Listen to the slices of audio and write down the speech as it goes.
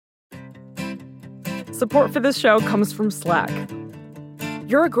Support for this show comes from Slack.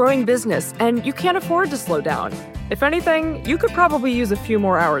 You're a growing business, and you can't afford to slow down. If anything, you could probably use a few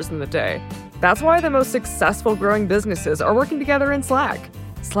more hours in the day. That's why the most successful growing businesses are working together in Slack.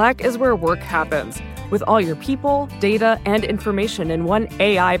 Slack is where work happens, with all your people, data, and information in one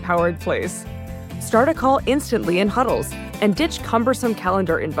AI-powered place. Start a call instantly in huddles and ditch cumbersome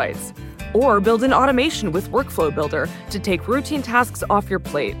calendar invites. Or build an automation with Workflow Builder to take routine tasks off your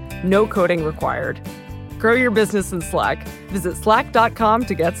plate. No coding required. Grow your business in Slack. Visit slack.com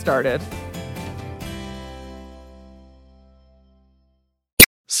to get started.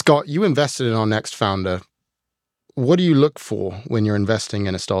 Scott, you invested in our next founder. What do you look for when you're investing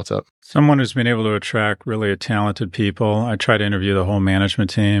in a startup? Someone who's been able to attract really talented people. I try to interview the whole management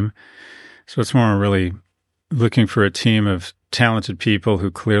team. So it's more really looking for a team of talented people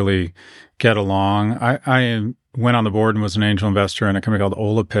who clearly get along. I went on the board and was an angel investor in a company called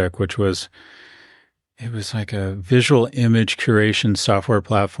Olapic, which was like a visual image curation software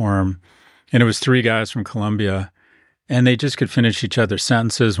platform. And it was 3 guys from Colombia. And they just could finish each other's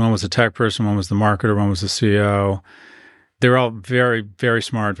sentences. One was a tech person, one was the marketer, one was the CEO. They were all very, very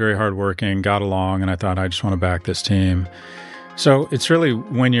smart, very hardworking, got along, and I thought, I just want to back this team. So it's really,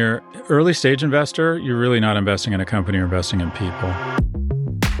 when you're early stage investor, you're really not investing in a company, you're investing in people.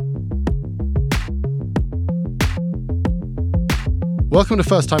 Welcome to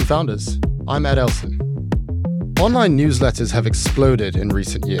First Time Founders. I'm Ed Elson. Online newsletters have exploded in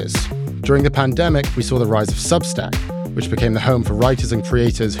recent years. During the pandemic, we saw the rise of Substack, which became the home for writers and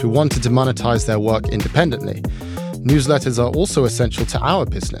creators who wanted to monetize their work independently. Newsletters are also essential to our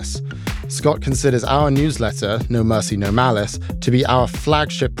business. Scott considers our newsletter, No Mercy, No Malice, to be our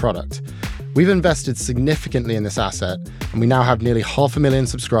flagship product. We've invested significantly in this asset, and we now have nearly 500,000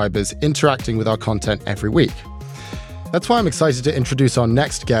 subscribers interacting with our content every week. That's why I'm excited to introduce our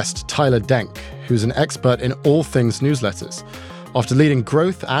next guest, Tyler Denk, who's an expert in all things newsletters. After leading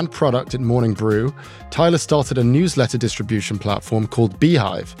growth and product at Morning Brew, Tyler started a newsletter distribution platform called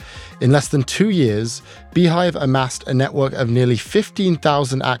Beehiiv. In less than 2 years, Beehiiv amassed a network of nearly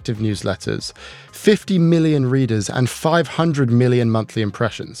 15,000 active newsletters, 50 million readers, and 500 million monthly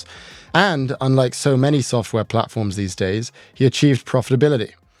impressions. And, unlike so many software platforms these days, he achieved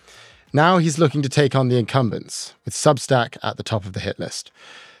profitability. Now he's looking to take on the incumbents, with Substack at the top of the hit list.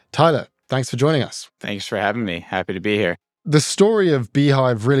 Tyler, thanks for joining us. Thanks for having me. Happy to be here. The story of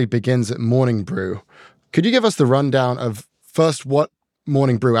Beehiiv really begins at Morning Brew. Could you give us the rundown of first what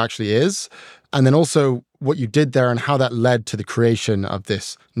Morning Brew actually is, and then also what you did there and how that led to the creation of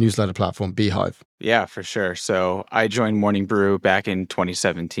this newsletter platform, Beehiiv? Yeah, for sure. So I joined Morning Brew back in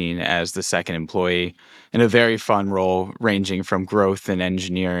 2017 as the second employee in a very fun role ranging from growth and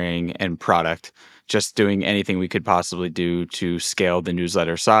engineering and product, just doing anything we could possibly do to scale the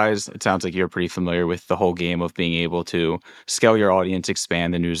newsletter size. It sounds like you're pretty familiar with the whole game of being able to scale your audience,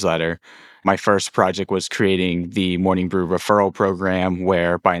 expand the newsletter. My first project was creating the Morning Brew referral program,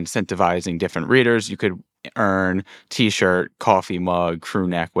 where by incentivizing different readers, you could earn t-shirt, coffee mug, crew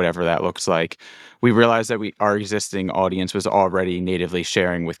neck, whatever that looks like. We realized that our existing audience was already natively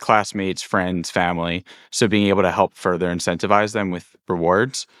sharing with classmates, friends, family. So being able to help further incentivize them with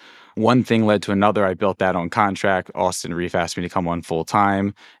rewards. One thing led to another. I built that on contract. Austin Reef asked me to come on full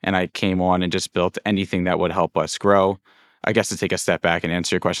time, and I came on and just built anything that would help us grow. I guess to take a step back and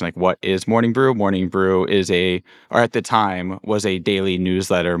answer your question, like, what is Morning Brew? Morning Brew is at the time, was a daily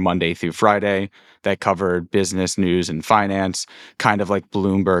newsletter Monday through Friday that covered business news and finance, kind of like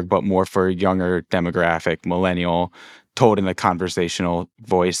Bloomberg, but more for a younger demographic, millennial, told in a conversational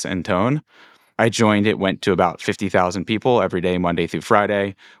voice and tone. I joined, it went to about 50,000 people every day, Monday through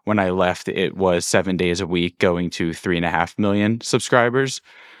Friday. When I left, it was 7 days a week, going to 3.5 million subscribers.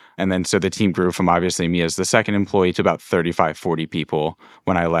 And then so the team grew from obviously me as the second employee to about 35, 40 people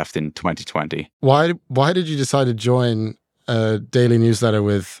when I left in 2020. Why did you decide to join a daily newsletter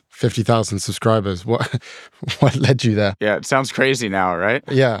with 50,000 subscribers? What led you there? Yeah, it sounds crazy now, right?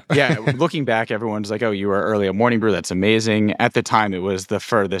 Yeah. Yeah, looking back, everyone's like, oh, you were early at Morning Brew. That's amazing. At the time, it was the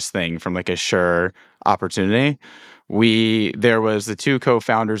furthest thing from like a sure opportunity. There was the 2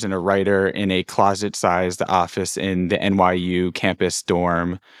 co-founders and a writer in a closet-sized office in the NYU campus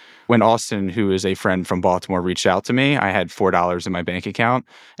dorm. When Austin, who is a friend from Baltimore, reached out to me, I had $4 in my bank account.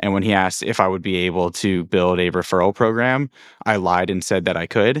 And when he asked if I would be able to build a referral program, I lied and said that I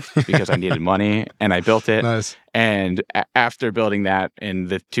could because I needed money, and I built it. Nice. And after building that in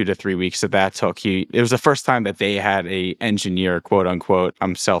the 2 to 3 weeks that took, it was the first time that they had a engineer, quote unquote,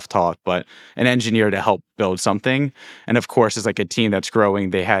 I'm self-taught, but an engineer to help build something. And of course, as like a team that's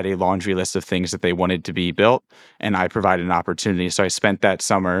growing, they had a laundry list of things that they wanted to be built, and I provided an opportunity. So I spent that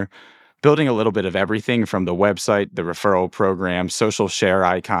summer building a little bit of everything from the website, the referral program, social share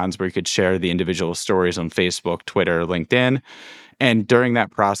icons where you could share the individual stories on Facebook, Twitter, LinkedIn. And during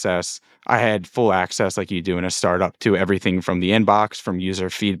that process, I had full access, like you do in a startup, to everything from the inbox, from user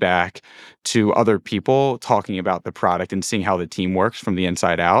feedback to other people talking about the product and seeing how the team works from the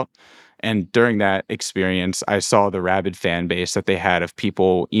inside out. And during that experience, I saw the rabid fan base that they had of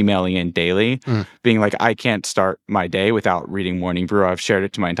people emailing in daily, being like, I can't start my day without reading Morning Brew. I've shared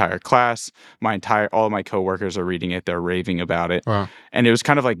it to my entire class. All of my coworkers are reading it. They're raving about it. Wow. And it was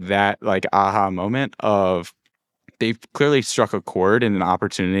kind of like that, like aha moment of they've clearly struck a chord in an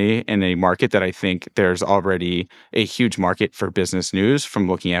opportunity in a market that I think there's already a huge market for business news from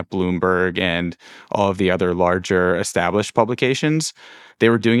looking at Bloomberg and all of the other larger established publications. They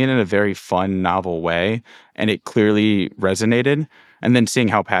were doing it in a very fun, novel way, and it clearly resonated. And then seeing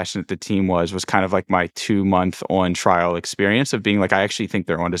how passionate the team was kind of like my 2-month on trial experience of being like, I actually think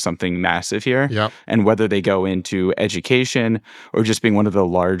they're onto something massive here. Yep. And whether they go into education or just being one of the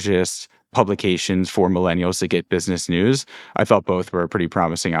largest publications for millennials to get business news, I thought both were a pretty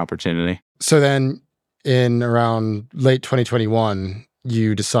promising opportunity. So then in around late 2021,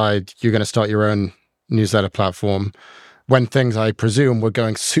 you decide you're going to start your own newsletter platform when things, I presume, were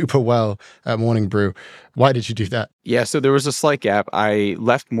going super well at Morning Brew. Why did you do that? Yeah, so there was a slight gap. I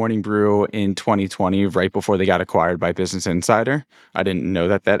left Morning Brew in 2020, right before they got acquired by Business Insider. I didn't know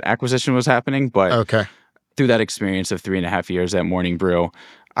that acquisition was happening, but Okay. through that experience of 3.5 years at Morning Brew,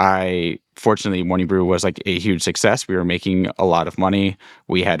 fortunately, Morning Brew was like a huge success. We were making a lot of money.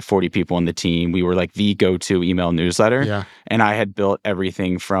 We had 40 people in the team. We were like the go-to email newsletter. Yeah. And I had built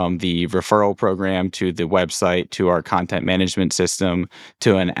everything from the referral program to the website to our content management system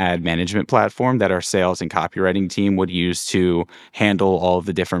to an ad management platform that our sales and copywriting team would use to handle all of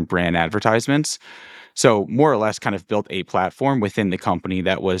the different brand advertisements. So more or less kind of built a platform within the company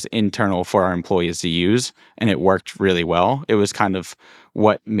that was internal for our employees to use, and it worked really well. It was kind of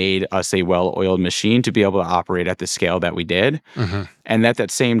what made us a well-oiled machine to be able to operate at the scale that we did. Mm-hmm. And at that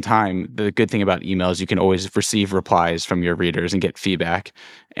same time, the good thing about email is you can always receive replies from your readers and get feedback.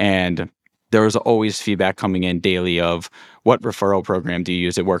 And there was always feedback coming in daily of what referral program do you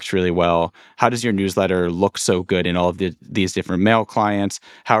use? It works really well. How does your newsletter look so good in all of these different mail clients?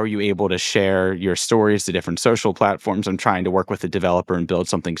 How are you able to share your stories to different social platforms? I'm trying to work with a developer and build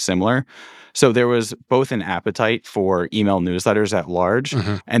something similar. So there was both an appetite for email newsletters at large,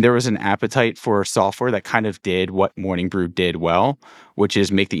 and there was an appetite for software that kind of did what Morning Brew did well, which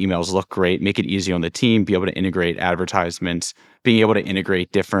is make the emails look great, make it easy on the team, be able to integrate advertisements, being able to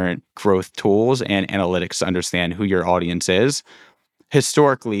integrate different growth tools and analytics to understand who your audience is.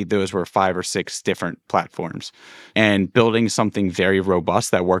 Historically, those were 5 or 6 different platforms, and building something very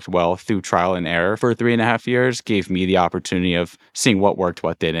robust that worked well through trial and error for 3.5 years gave me the opportunity of seeing what worked,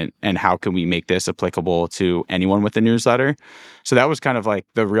 what didn't, and how can we make this applicable to anyone with a newsletter. So that was kind of like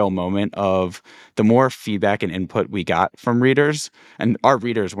the real moment of the more feedback and input we got from readers, and our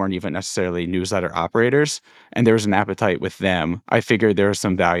readers weren't even necessarily newsletter operators, and there was an appetite with them. I figured there was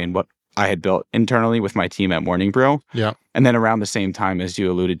some value in what I had built internally with my team at Morning Brew. Yeah. And then around the same time, as you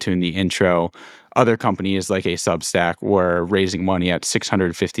alluded to in the intro, other companies like a Substack were raising money at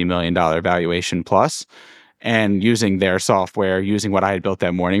 $650 million valuation plus. And using their software, using what I had built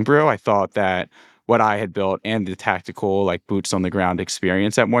at Morning Brew, I thought that what I had built and the tactical, like boots on the ground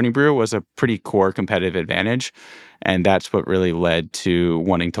experience at Morning Brew was a pretty core competitive advantage. And that's what really led to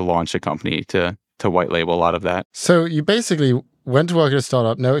wanting to launch a company to white label a lot of that. So you basically went to work at a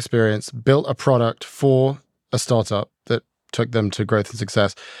startup, no experience, built a product for a startup that took them to growth and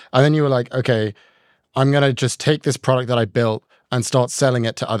success. And then you were like, okay, I'm going to just take this product that I built and start selling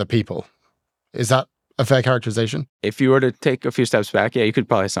it to other people. Is that a fair characterization? If you were to take a few steps back, yeah, you could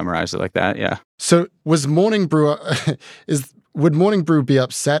probably summarize it like that. Yeah. So was Morning Brew, would Morning Brew be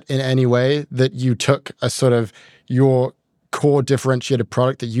upset in any way that you took a sort of your core differentiated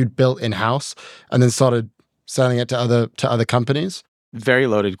product that you'd built in-house and then started selling it to other companies? Very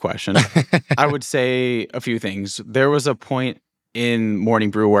loaded question. I would say a few things. There was a point in Morning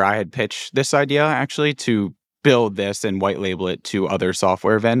Brew where I had pitched this idea actually to build this and white label it to other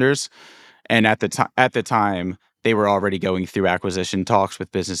software vendors. And at the time, they were already going through acquisition talks with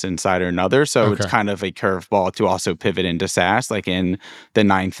Business Insider and others. So It's kind of a curveball to also pivot into SaaS, like in the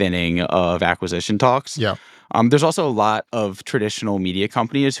 9th inning of acquisition talks. Yeah. There's also a lot of traditional media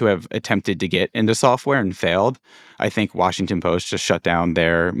companies who have attempted to get into software and failed. I think Washington Post just shut down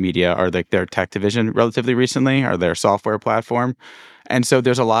their media or their tech division relatively recently, or their software platform. And so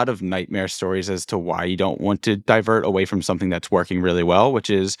there's a lot of nightmare stories as to why you don't want to divert away from something that's working really well, which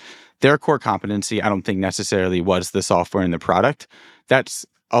is their core competency. I don't think necessarily was the software and the product. That's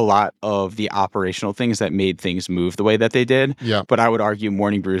a lot of the operational things that made things move the way that they did. Yeah. But I would argue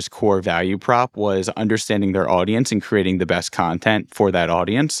Morning Brew's core value prop was understanding their audience and creating the best content for that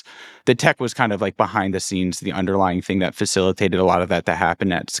audience. The tech was kind of like behind the scenes, the underlying thing that facilitated a lot of that to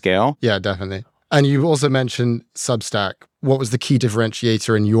happen at scale. Yeah, definitely. And you also mentioned Substack. What was the key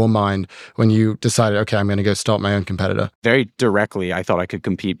differentiator in your mind when you decided, okay, I'm going to go start my own competitor? Very directly, I thought I could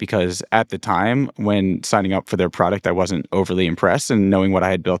compete because at the time when signing up for their product, I wasn't overly impressed. And knowing what I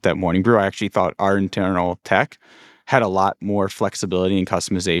had built at Morning Brew, I actually thought our internal tech had a lot more flexibility and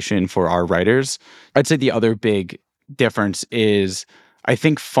customization for our writers. I'd say the other big difference is I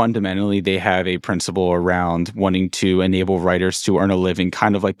think fundamentally they have a principle around wanting to enable writers to earn a living,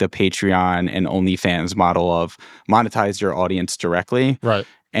 kind of like the Patreon and OnlyFans model of monetize your audience directly Right.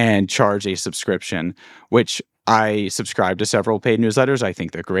 and charge a subscription, which I subscribe to several paid newsletters. I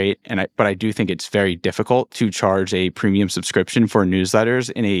think they're great. But I do think it's very difficult to charge a premium subscription for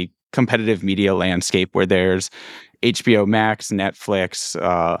newsletters in a competitive media landscape where there's HBO Max, Netflix,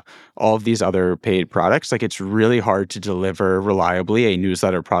 all of these other paid products. Like, it's really hard to deliver reliably a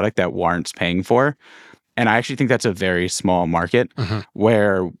newsletter product that warrants paying for. And I actually think that's a very small market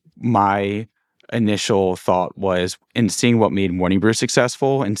where my initial thought was in seeing what made Morning Brew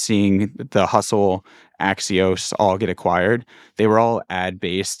successful and seeing the Hustle, Axios all get acquired. They were all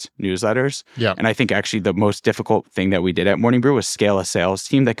ad-based newsletters. Yeah. And I think actually the most difficult thing that we did at Morning Brew was scale a sales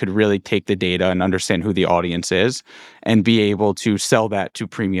team that could really take the data and understand who the audience is and be able to sell that to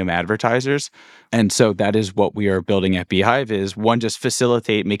premium advertisers. And so that is what we are building at Beehiiv is one, just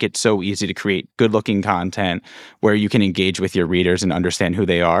facilitate, make it so easy to create good looking content where you can engage with your readers and understand who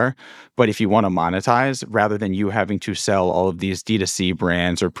they are. But if you want to monetize, rather than you having to sell all of these D2C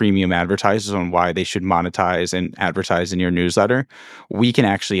brands or premium advertisers on why they should monetize and advertise in your newsletter, we can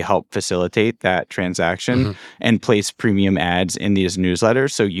actually help facilitate that transaction and place premium ads in these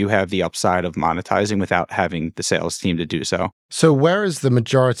newsletters. So you have the upside of monetizing without having the sales team to do so. So where is the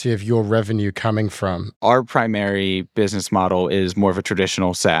majority of your revenue coming from? Our primary business model is more of a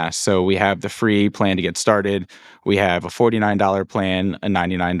traditional SaaS. So we have the free plan to get started. We have a $49 plan, a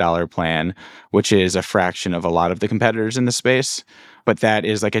 $99 plan, which is a fraction of a lot of the competitors in the space. But that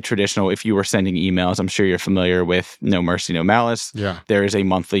is like a traditional, if you were sending emails, I'm sure you're familiar with No Mercy, No Malice. Yeah. There is a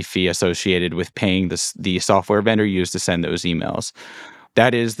monthly fee associated with paying the software vendor used to send those emails.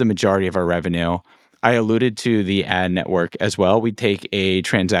 That is the majority of our revenue. I alluded to the ad network as well. We take a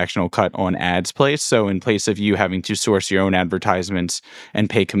transactional cut on ads placed. So in place of you having to source your own advertisements and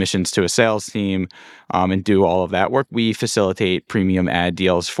pay commissions to a sales team and do all of that work, we facilitate premium ad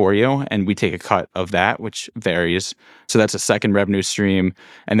deals for you. And we take a cut of that, which varies. So that's a second revenue stream.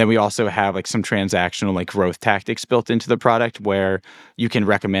 And then we also have like some transactional like growth tactics built into the product where you can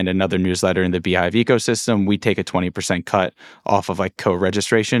recommend another newsletter in the Beehiiv ecosystem. We take a 20% cut off of like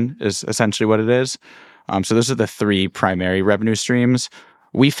co-registration is essentially what it is. So those are the three primary revenue streams.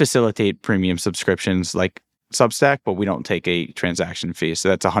 We facilitate premium subscriptions like Substack, but we don't take a transaction fee. So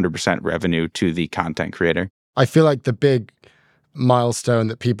that's 100% revenue to the content creator. I feel like the big milestone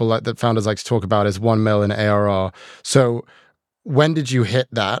that people like that founders like to talk about is 1 mil in ARR. So when did you hit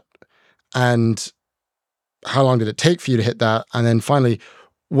that? And how long did it take for you to hit that? And then finally,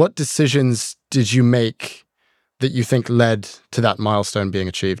 what decisions did you make that you think led to that milestone being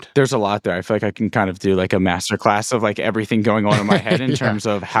achieved? There's a lot there. I feel like I can kind of do like a masterclass of like everything going on in my head in terms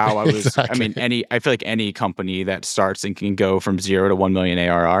of how I was. Exactly. I mean, I feel like any company that starts and can go from 0 to 1 million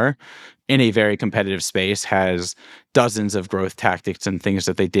ARR in a very competitive space has dozens of growth tactics and things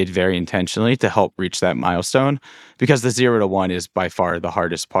that they did very intentionally to help reach that milestone, because the 0 to 1 is by far the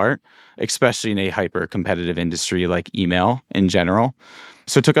hardest part, especially in a hyper competitive industry like email in general.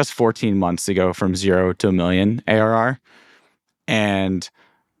 So it took us 14 months to go from 0 to 1 million ARR. And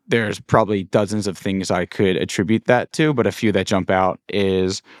there's probably dozens of things I could attribute that to, but a few that jump out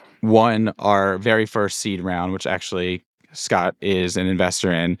is one, our very first seed round, which actually Scott is an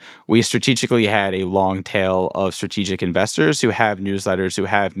investor in. We strategically had a long tail of strategic investors who have newsletters, who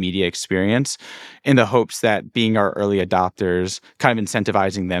have media experience, in the hopes that being our early adopters, kind of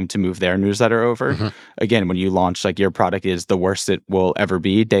incentivizing them to move their newsletter over. Again, when you launch, like, your product is the worst it will ever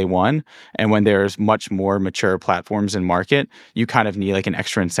be day one. And when there's much more mature platforms in market, you kind of need like an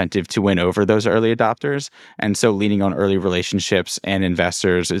extra incentive to win over those early adopters. And so leaning on early relationships and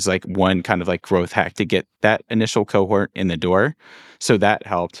investors is like one kind of like growth hack to get that initial cohort in the door. So that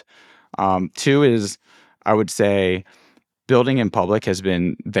helped. Two is, I would say, building in public has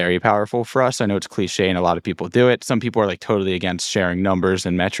been very powerful for us. I know it's cliche and a lot of people do it. Some people are like totally against sharing numbers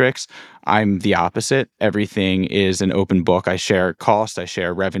and metrics. I'm the opposite. Everything is an open book. I share cost, I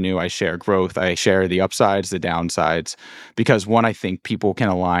share revenue, I share growth, I share the upsides, the downsides. Because one, I think people can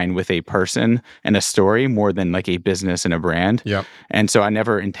align with a person and a story more than like a business and a brand. Yep. And so I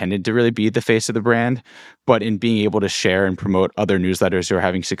never intended to really be the face of the brand. But in being able to share and promote other newsletters who are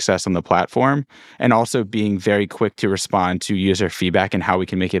having success on the platform, and also being very quick to respond to user feedback and how we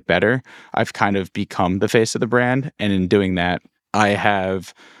can make it better, I've kind of become the face of the brand. And in doing that, I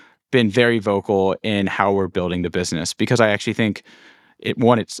have been very vocal in how we're building the business, because I actually think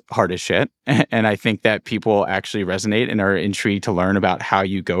it's hard as shit. And I think that people actually resonate and are intrigued to learn about how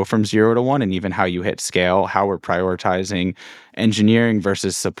you go from 0 to 1, and even how you hit scale, how we're prioritizing engineering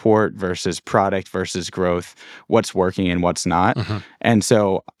versus support versus product versus growth, what's working and what's not. And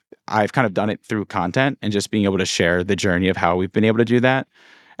so I've kind of done it through content and just being able to share the journey of how we've been able to do that.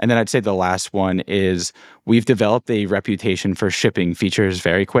 And then I'd say the last one is we've developed a reputation for shipping features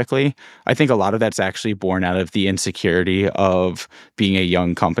very quickly. I think a lot of that's actually born out of the insecurity of being a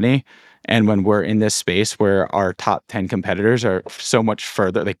young company. And when we're in this space where our top 10 competitors are so much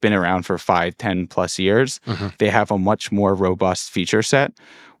further, they've been around for 5, 10 plus years, they have a much more robust feature set.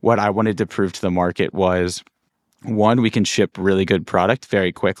 What I wanted to prove to the market was, one, we can ship really good product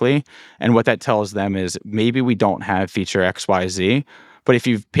very quickly. And what that tells them is maybe we don't have feature XYZ, but if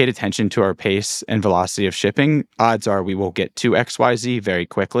you've paid attention to our pace and velocity of shipping, odds are we will get to XYZ very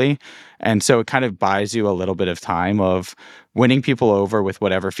quickly. And so it kind of buys you a little bit of time of winning people over with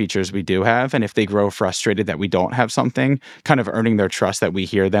whatever features we do have. And if they grow frustrated that we don't have something, kind of earning their trust that we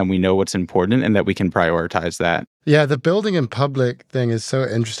hear them, we know what's important, and that we can prioritize that. Yeah, the building in public thing is so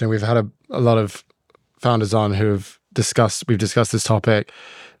interesting. We've had a lot of founders on we've discussed this topic.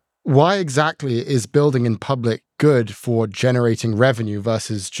 Why exactly is building in public good for generating revenue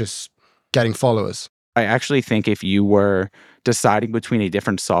versus just getting followers? I actually think if you were deciding between a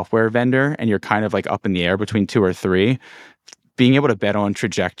different software vendor and you're kind of like up in the air between 2 or 3, being able to bet on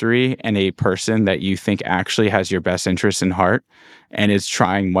trajectory and a person that you think actually has your best interests in heart and is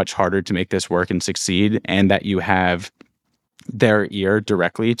trying much harder to make this work and succeed, and that you have their ear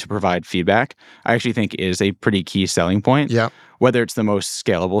directly to provide feedback, I actually think is a pretty key selling point. Yeah. Whether it's the most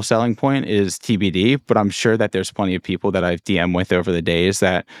scalable selling point is TBD, but I'm sure that there's plenty of people that I've DM with over the days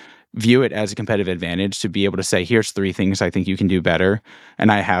that view it as a competitive advantage to be able to say, here's 3 things I think you can do better.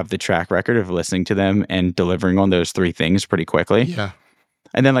 And I have the track record of listening to them and delivering on those 3 things pretty quickly. Yeah.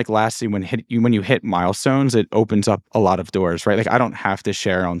 And then, like, lastly, when you hit milestones, it opens up a lot of doors, right? Like, I don't have to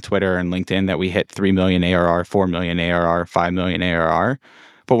share on Twitter and LinkedIn that we hit 3 million ARR, 4 million ARR, 5 million ARR.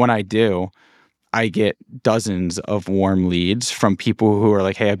 But when I do, I get dozens of warm leads from people who are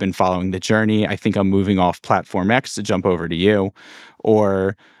like, hey, I've been following the journey. I think I'm moving off platform X to jump over to you.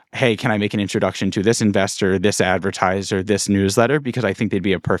 Or, hey, can I make an introduction to this investor, this advertiser, this newsletter? Because I think they'd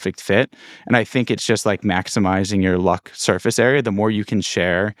be a perfect fit. And I think it's just like maximizing your luck surface area. The more you can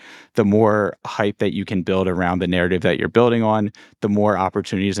share, the more hype that you can build around the narrative that you're building on, the more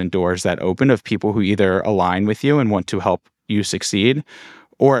opportunities and doors that open of people who either align with you and want to help you succeed,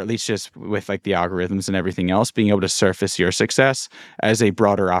 or at least just with like the algorithms and everything else, being able to surface your success as a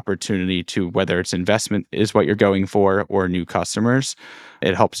broader opportunity to, whether it's investment is what you're going for or new customers.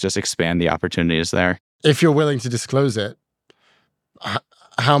 It helps just expand the opportunities there. If you're willing to disclose it,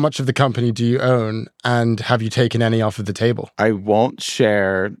 how much of the company do you own, and have you taken any off of the table? I won't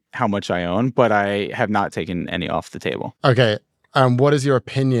share how much I own, but I have not taken any off the table. Okay. What is your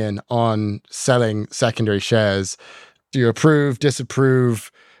opinion on selling secondary shares? Do you approve,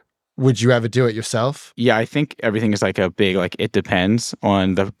 disapprove? Would you ever do it yourself? Yeah, I think everything is like a big, like, it depends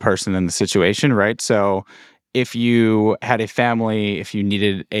on the person and the situation, right? So if you had a family, if you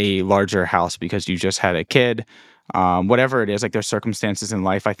needed a larger house because you just had a kid, whatever it is, like, there's circumstances in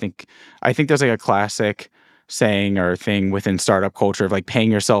life. I think there's like a classic saying or thing within startup culture of like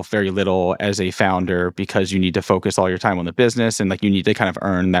paying yourself very little as a founder because you need to focus all your time on the business and like you need to kind of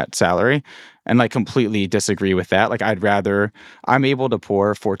earn that salary. And like completely disagree with that. Like, I'm able to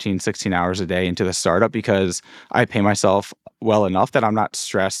pour 14, 16 hours a day into the startup because I pay myself well enough that I'm not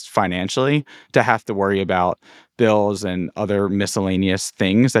stressed financially to have to worry about bills and other miscellaneous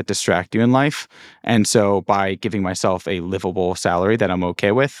things that distract you in life. And so by giving myself a livable salary that I'm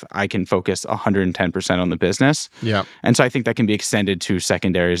okay with, I can focus 110% on the business. Yeah. And so I think that can be extended to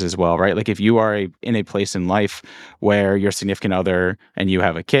secondaries as well, right? Like, if you are in a place in life where your significant other and you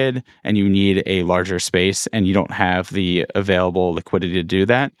have a kid and you need a larger space and you don't have the available liquidity to do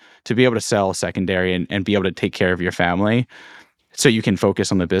that, to be able to sell secondary and be able to take care of your family, so you can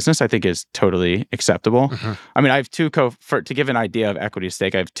focus on the business, I think is totally acceptable. I mean, I have to give an idea of equity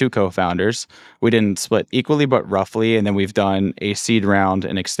stake, I have two co-founders. We didn't split equally, but roughly. And then we've done a seed round,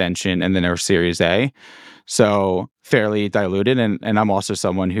 an extension, and then our Series A. So fairly diluted. And I'm also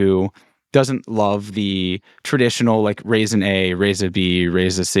someone who doesn't love the traditional like raise an A, raise a B,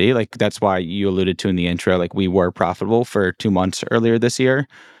 raise a C. Like that's why you alluded to in the intro, like we were profitable for 2 months earlier this year.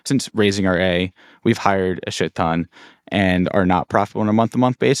 Since raising our A, we've hired a shit ton and are not profitable on a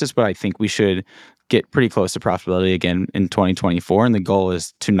month-to-month basis. But I think we should get pretty close to profitability again in 2024. And the goal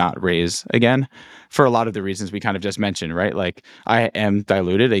is to not raise again for a lot of the reasons we kind of just mentioned, right? Like I am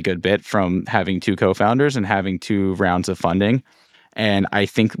diluted a good bit from having two co-founders and having 2 rounds of funding. And I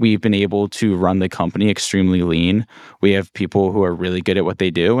think we've been able to run the company extremely lean. We have people who are really good at what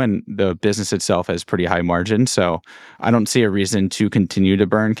they do, and the business itself has pretty high margin. So I don't see a reason to continue to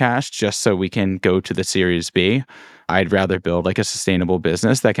burn cash just so we can go to the Series B. I'd rather build like a sustainable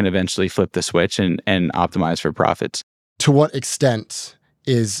business that can eventually flip the switch and optimize for profits. To what extent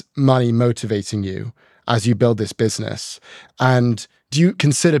is money motivating you as you build this business? And do you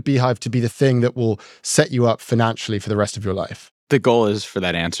consider Beehiiv to be the thing that will set you up financially for the rest of your life? The goal is for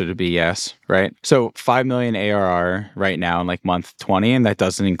that answer to be yes, right? So 5 million ARR right now in like month 20, and that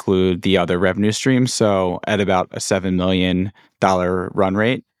doesn't include the other revenue streams. So at about a $7 million run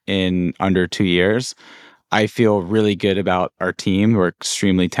rate in under 2 years, I feel really good about our team. We're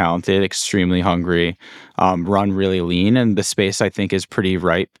extremely talented, extremely hungry, run really lean, and the space I think is pretty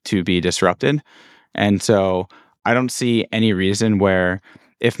ripe to be disrupted. And so I don't see any reason where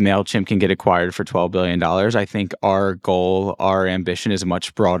if MailChimp can get acquired for $12 billion, I think our goal, our ambition is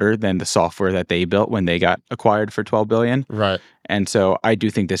much broader than the software that they built when they got acquired for $12 billion. Right. And so I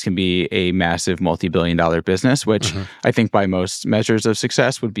do think this can be a massive multi-billion-dollar business, which I think by most measures of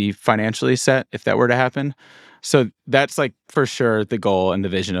success would be financially set if that were to happen. So that's like for sure the goal and the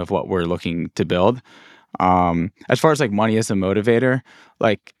vision of what we're looking to build. As far as like money as a motivator,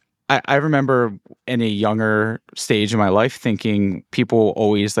 like I remember in a younger stage of my life thinking people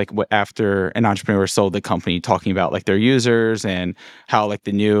always like after an entrepreneur sold the company talking about like their users and how like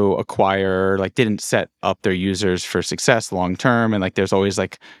the new acquirer like didn't set up their users for success long term, and like there's always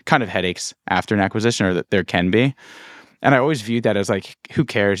like kind of headaches after an acquisition, or that there can be. And I always viewed that as like, who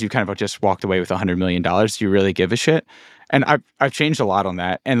cares? You kind of just walked away with $100 million. Do you really give a shit? And I've changed a lot on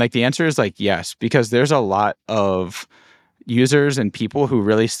that. And like the answer is like yes, because there's a lot of users and people who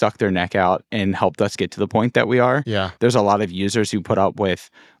really stuck their neck out and helped us get to the point that we are. Yeah. There's a lot of users who put up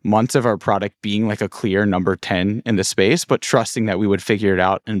with months of our product being like a clear number 10 in the space, but trusting that we would figure it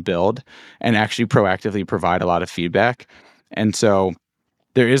out and build and actually proactively provide a lot of feedback. And so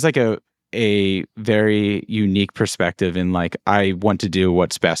there is like a very unique perspective in like, I want to do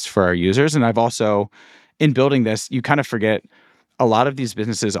what's best for our users. And I've also, in building this, you kind of forget a lot of these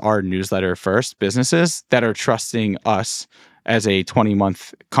businesses are newsletter first businesses that are trusting us as a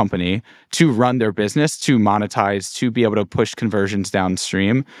 20-month company to run their business, to monetize, to be able to push conversions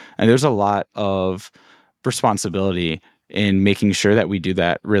downstream. And there's a lot of responsibility in making sure that we do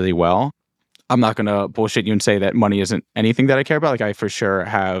that really well. I'm not going to bullshit you and say that money isn't anything that I care about. Like I for sure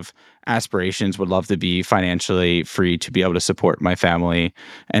have aspirations, would love to be financially free to be able to support my family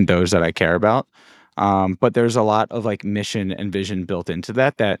and those that I care about. But there's a lot of like mission and vision built into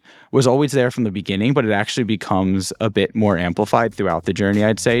that was always there from the beginning, but it actually becomes a bit more amplified throughout the journey,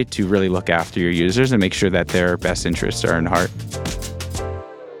 I'd say, to really look after your users and make sure that their best interests are in heart.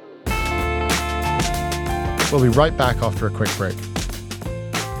 We'll be right back after a quick break.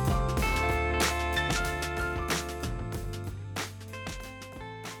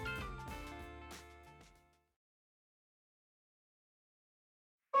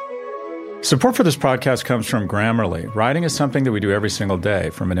 Support for this podcast comes from Grammarly. Writing is something that we do every single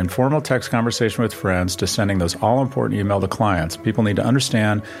day. From an informal text conversation with friends to sending those all-important email to clients, people need to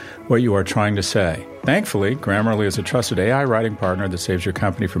understand what you are trying to say. Thankfully, Grammarly is a trusted AI writing partner that saves your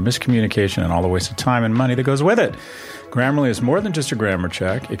company from miscommunication and all the wasted time and money that goes with it. Grammarly is more than just a grammar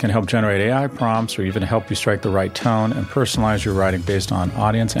check. It can help generate AI prompts or even help you strike the right tone and personalize your writing based on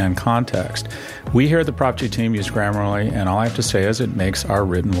audience and context. We here at the Prop G team use Grammarly, and all I have to say is it makes our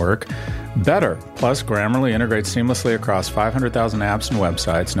written work better. Plus, Grammarly integrates seamlessly across 500,000 apps and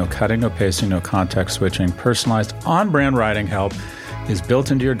websites. No cutting, no pasting, no context switching. Personalized on-brand writing help is built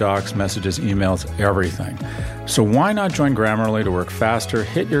into your docs, messages, emails, everything. So why not join Grammarly to work faster,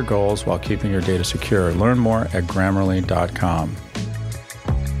 hit your goals while keeping your data secure? Learn more at Grammarly.com.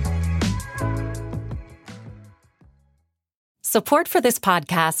 Support for this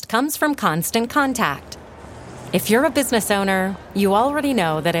podcast comes from Constant Contact. If you're a business owner, you already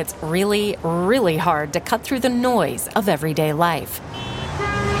know that it's really, really hard to cut through the noise of everyday life.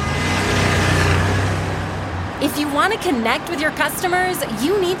 If you want to connect with your customers,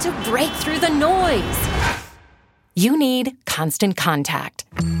 you need to break through the noise. You need Constant Contact.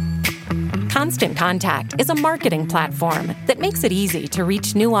 Constant Contact is a marketing platform that makes it easy to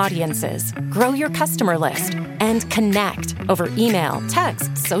reach new audiences, grow your customer list, and connect over email,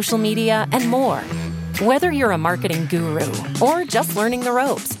 text, social media, and more. Whether you're a marketing guru or just learning the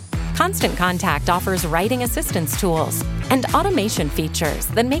ropes, Constant Contact offers writing assistance tools and automation features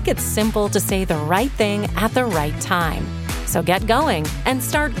that make it simple to say the right thing at the right time. So get going and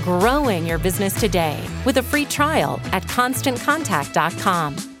start growing your business today with a free trial at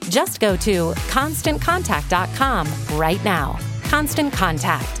ConstantContact.com. Just go to ConstantContact.com right now. Constant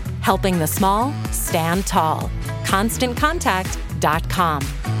Contact, helping the small stand tall. ConstantContact.com.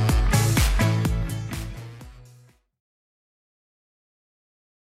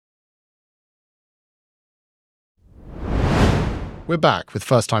 We're back with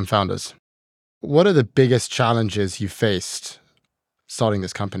First Time Founders. What are the biggest challenges you faced starting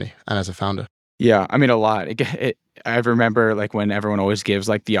this company and as a founder? Yeah, I mean, a lot. I remember like when everyone always gives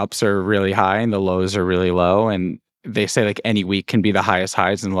like the ups are really high and the lows are really low. And they say like any week can be the highest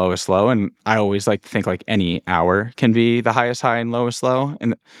highs and lowest low. And I always like to think like any hour can be the highest high and lowest low.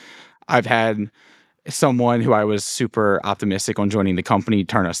 And I've had someone who I was super optimistic on joining the company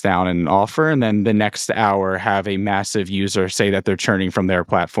turn us down an offer, and then the next hour have a massive user say that they're churning from their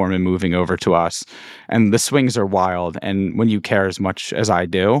platform and moving over to us. And the swings are wild. And when you care as much as I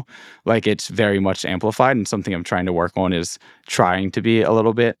do, like it's very much amplified. And something I'm trying to work on is trying to be a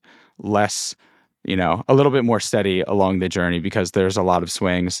little bit less, a little bit more steady along the journey because there's a lot of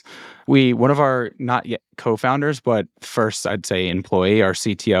swings. One of our not yet co-founders, but first I'd say employee, our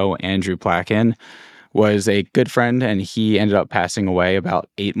CTO, Andrew Placken, was a good friend, and he ended up passing away about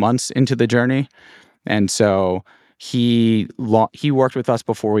 8 months into the journey. And so he worked with us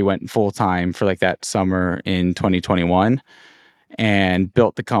before we went full time for like that summer in 2021 and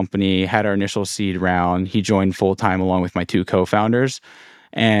built the company, had our initial seed round. He joined full time along with my two co-founders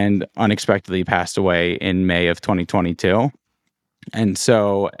and unexpectedly passed away in May of 2022. And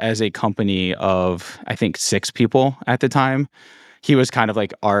so as a company of, I think, 6 people at the time, he was kind of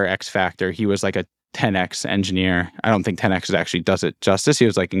like our X factor. He was like a 10x engineer. I don't think 10x actually does it justice. He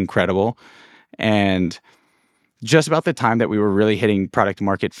was like incredible. And just about the time that we were really hitting product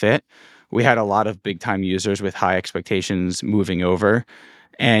market fit, we had a lot of big time users with high expectations moving over.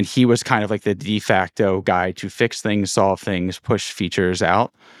 And he was kind of like the de facto guy to fix things, solve things, push features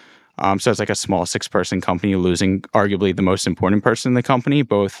out. So it's like a small 6-person company losing arguably the most important person in the company,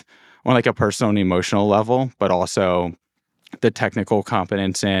 both on like a personal and emotional level, but also the technical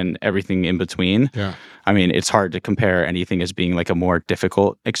competence and everything in between. Yeah. I mean, it's hard to compare anything as being like a more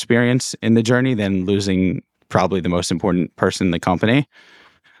difficult experience in the journey than losing probably the most important person in the company.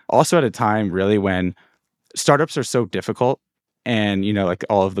 Also at a time really when startups are so difficult and, like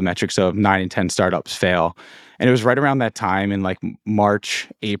all of the metrics of 9 in 10 startups fail. And it was right around that time in like March,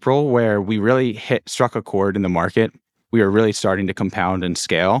 April, where we really struck a chord in the market. We were really starting to compound and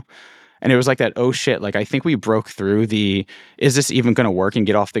scale. And it was like that, oh shit, like I think we broke through is this even going to work and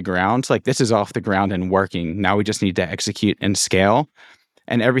get off the ground? Like this is off the ground and working. Now we just need to execute and scale.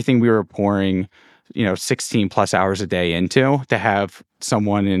 And everything we were pouring, 16 plus hours a day into, to have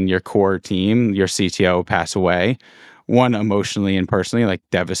someone in your core team, your CTO, pass away, one, emotionally and personally, like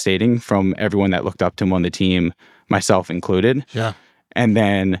devastating from everyone that looked up to him on the team, myself included. Yeah. And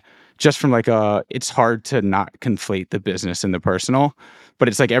then just from like it's hard to not conflate the business and the personal, but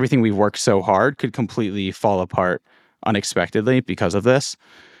it's like everything we've worked so hard could completely fall apart unexpectedly because of this.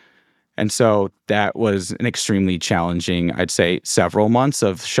 And so that was an extremely challenging, I'd say, several months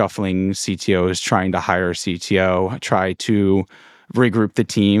of shuffling CTOs, trying to hire a CTO, try to regroup the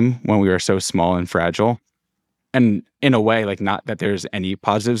team when we were so small and fragile. And in a way, like not that there's any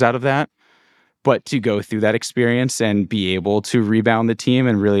positives out of that, but to go through that experience and be able to rebound the team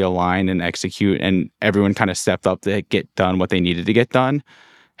and really align and execute, and everyone kind of stepped up to get done what they needed to get done,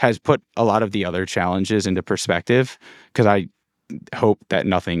 has put a lot of the other challenges into perspective, because I hope that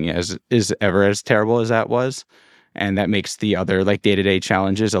nothing is ever as terrible as that was. And that makes the other like day-to-day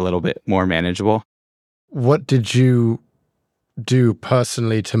challenges a little bit more manageable. What did you do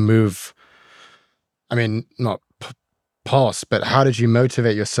personally to move, not past, but how did you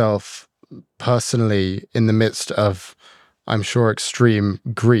motivate yourself personally in the midst of, I'm sure, extreme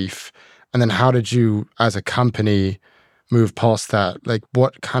grief? And then how did you, as a company, move past that? Like,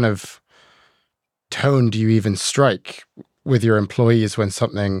 what kind of tone do you even strike with your employees when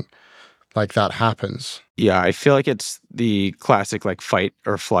something like that happens? Yeah, I feel like it's the classic like fight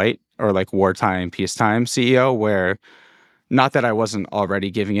or flight or like wartime, peacetime CEO where not that I wasn't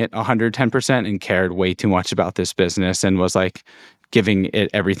already giving it 110% and cared way too much about this business and was like giving it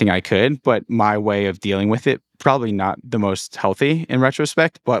everything I could, but my way of dealing with it probably not the most healthy in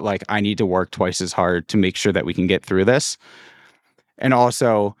retrospect, but like I need to work twice as hard to make sure that we can get through this. And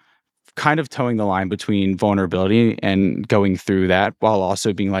also kind of towing the line between vulnerability and going through that while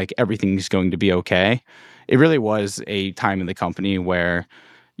also being like everything's going to be okay. It really was a time in the company where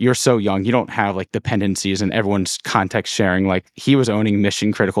you're so young, you don't have like dependencies and everyone's context sharing. Like he was owning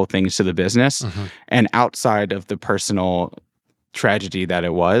mission critical things to the business. And outside of the personal tragedy that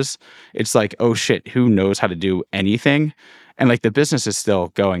it was, it's like, oh shit, who knows how to do anything? And like the business is still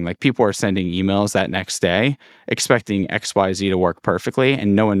going. Like people are sending emails that next day expecting XYZ to work perfectly,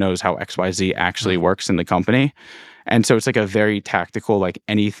 and no one knows how XYZ actually works in the company. And so it's like a very tactical, like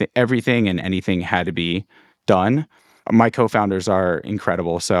anything, everything and anything had to be done. My co-founders are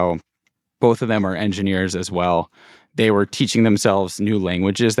incredible. So both of them are engineers as well. They were teaching themselves new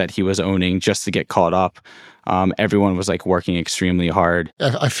languages that he was owning just to get caught up. Everyone was like working extremely hard.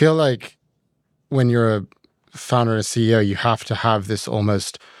 I feel like when you're a founder and a CEO, you have to have this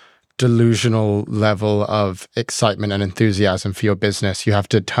almost delusional level of excitement and enthusiasm for your business. You have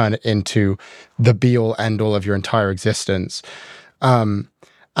to turn it into the be-all, end-all of your entire existence. And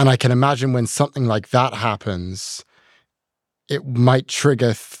I can imagine when something like that happens, it might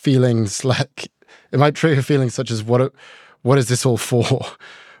trigger feelings such as what is this all for?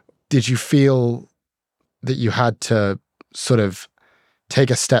 Did you feel that you had to sort of take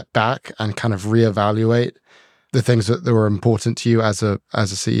a step back and kind of reevaluate the things that were important to you as a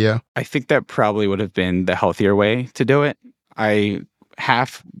CEO? I think that probably would have been the healthier way to do it. I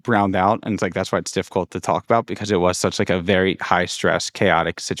half browned out, and it's like that's why it's difficult to talk about because it was such like a very high stress,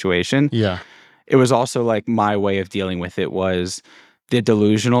 chaotic situation. Yeah. It was also like my way of dealing with it was the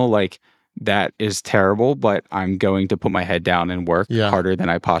delusional, like that is terrible, but I'm going to put my head down and work harder than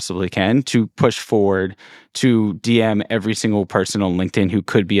I possibly can to push forward, to DM every single person on LinkedIn who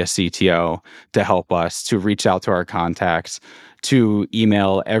could be a CTO to help us, to reach out to our contacts, to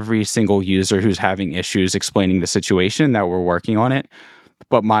email every single user who's having issues, explaining the situation that we're working on it.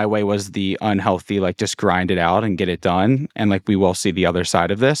 But my way was the unhealthy, like just grind it out and get it done. And like, we will see the other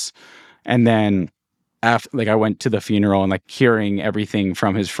side of this. And then after, like, I went to the funeral and like hearing everything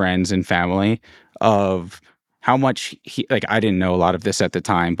from his friends and family of how much he, like, I didn't know a lot of this at the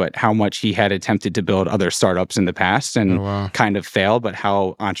time, but how much he had attempted to build other startups in the past and kind of failed, but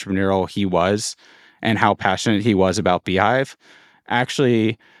how entrepreneurial he was and how passionate he was about Beehiiv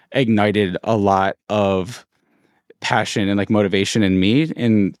actually ignited a lot of passion and like motivation in me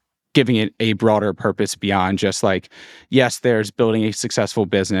and giving it a broader purpose beyond just like, yes, there's building a successful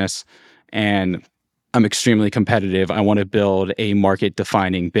business and I'm extremely competitive. I want to build a market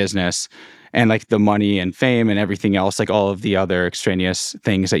defining business and like the money and fame and everything else, like all of the other extraneous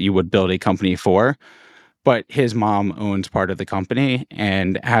things that you would build a company for. But his mom owns part of the company,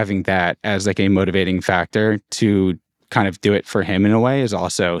 and having that as like a motivating factor to kind of do it for him in a way is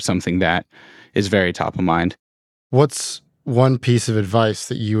also something that is very top of mind. What's one piece of advice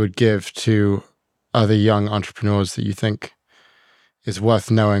that you would give to other young entrepreneurs that you think is worth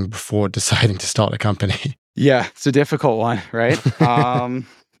knowing before deciding to start a company? Yeah, it's a difficult one, right?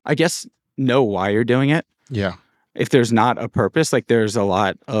 I guess know why you're doing it. Yeah. If there's not a purpose, like there's a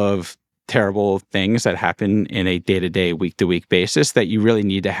lot of terrible things that happen in a day-to-day, week-to-week basis that you really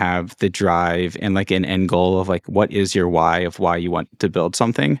need to have the drive and like an end goal of like, what is your why of why you want to build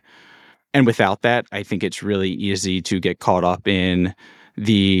something? And without that, I think it's really easy to get caught up in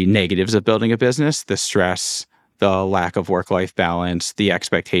the negatives of building a business, the stress, the lack of work-life balance, the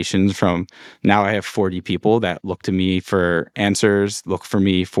expectations from now I have 40 people that look to me for answers, look for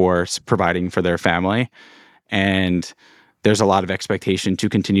me for providing for their family. And there's a lot of expectation to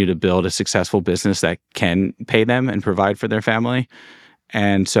continue to build a successful business that can pay them and provide for their family.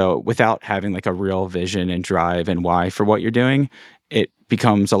 And so without having like a real vision and drive and why for what you're doing, it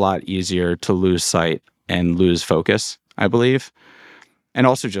becomes a lot easier to lose sight and lose focus, I believe. And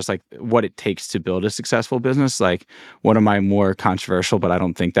also just like what it takes to build a successful business. Like one of my more controversial, but I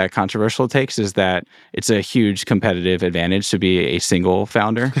don't think that controversial takes is that it's a huge competitive advantage to be a single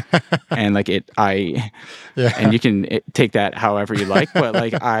founder. And like and you can take that however you like, but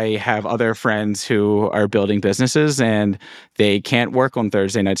like I have other friends who are building businesses and they can't work on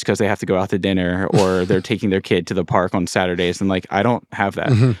Thursday nights because they have to go out to dinner or they're taking their kid to the park on Saturdays. And like, I don't have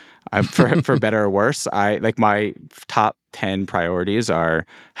that. For better or worse, I like my top 10 priorities are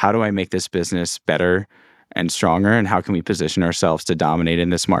how do I make this business better and stronger, and how can we position ourselves to dominate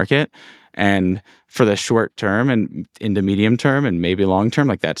in this market? And for the short term and in the medium term and maybe long term,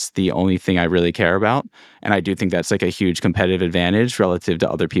 like that's the only thing I really care about. And I do think that's like a huge competitive advantage relative to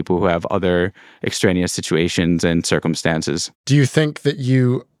other people who have other extraneous situations and circumstances. Do you think that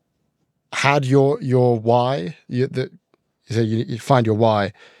you had your why? You find your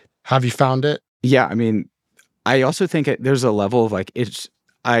why. Have you found it? Yeah, I mean, I also think there's a level of like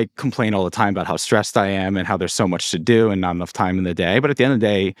I complain all the time about how stressed I am and how there's so much to do and not enough time in the day. But at the end of the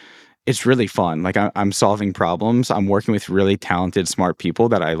day, it's really fun. Like I'm solving problems. I'm working with really talented, smart people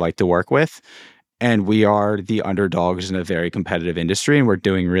that I like to work with. And we are the underdogs in a very competitive industry and we're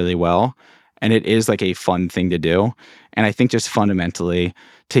doing really well. And it is like a fun thing to do. And I think just fundamentally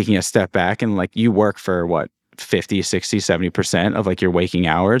taking a step back and like you work for what, 50, 60, 70% of like your waking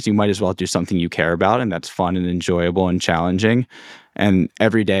hours, you might as well do something you care about and that's fun and enjoyable and challenging. And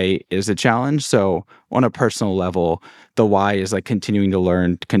every day is a challenge. So on a personal level, the why is like continuing to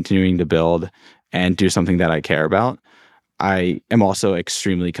learn, continuing to build and do something that I care about. I am also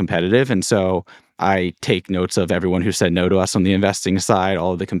extremely competitive. And so I take notes of everyone who said no to us on the investing side,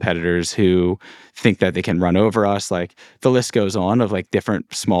 all of the competitors who think that they can run over us. Like the list goes on of like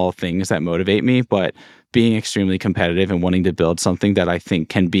different small things that motivate me, but being extremely competitive and wanting to build something that I think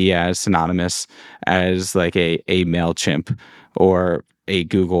can be as synonymous as like a MailChimp or a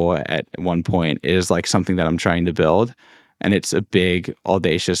Google at one point is like something that I'm trying to build. And it's a big,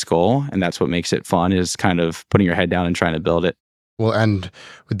 audacious goal. And that's what makes it fun is kind of putting your head down and trying to build it. We'll end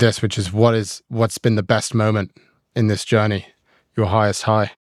with this, which is what's been the best moment in this journey, your highest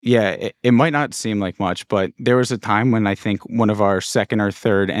high? Yeah, it might not seem like much, but there was a time when I think one of our second or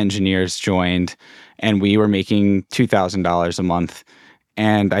third engineers joined and we were making $2,000 a month.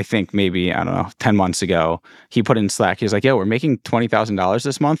 And I think maybe, I don't know, 10 months ago, he put in Slack, he's like, yo, we're making $20,000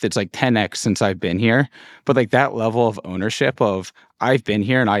 this month. It's like 10x since I've been here. But like that level of ownership of I've been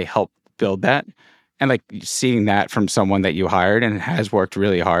here and I helped build that. And like seeing that from someone that you hired and has worked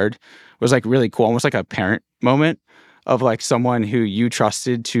really hard was like really cool, almost like a parent moment of like someone who you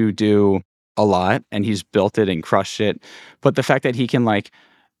trusted to do a lot and he's built it and crushed it. But the fact that he can like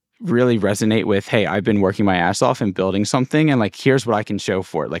really resonate with, hey, I've been working my ass off and building something and like, here's what I can show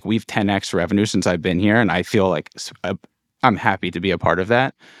for it. Like we've 10x revenue since I've been here and I feel like I'm happy to be a part of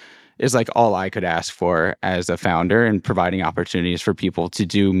that is like all I could ask for as a founder and providing opportunities for people to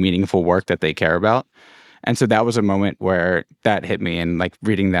do meaningful work that they care about. And so that was a moment where that hit me and like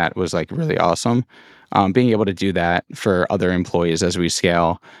reading that was like really awesome. Being able to do that for other employees as we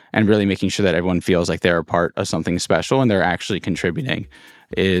scale and really making sure that everyone feels like they're a part of something special and they're actually contributing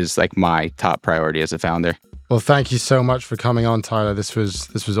is like my top priority as a founder. Well, thank you so much for coming on, Tyler. This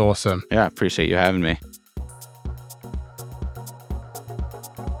was awesome. Yeah, appreciate you having me.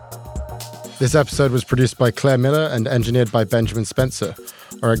 This episode was produced by Claire Miller and engineered by Benjamin Spencer.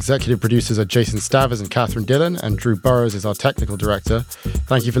 Our executive producers are Jason Stavers and Catherine Dillon, and Drew Burrows is our technical director.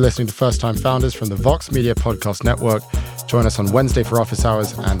 Thank you for listening to First Time Founders from the Vox Media Podcast Network. Join us on Wednesday for office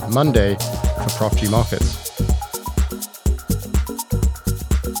hours and Monday for Prof G Markets.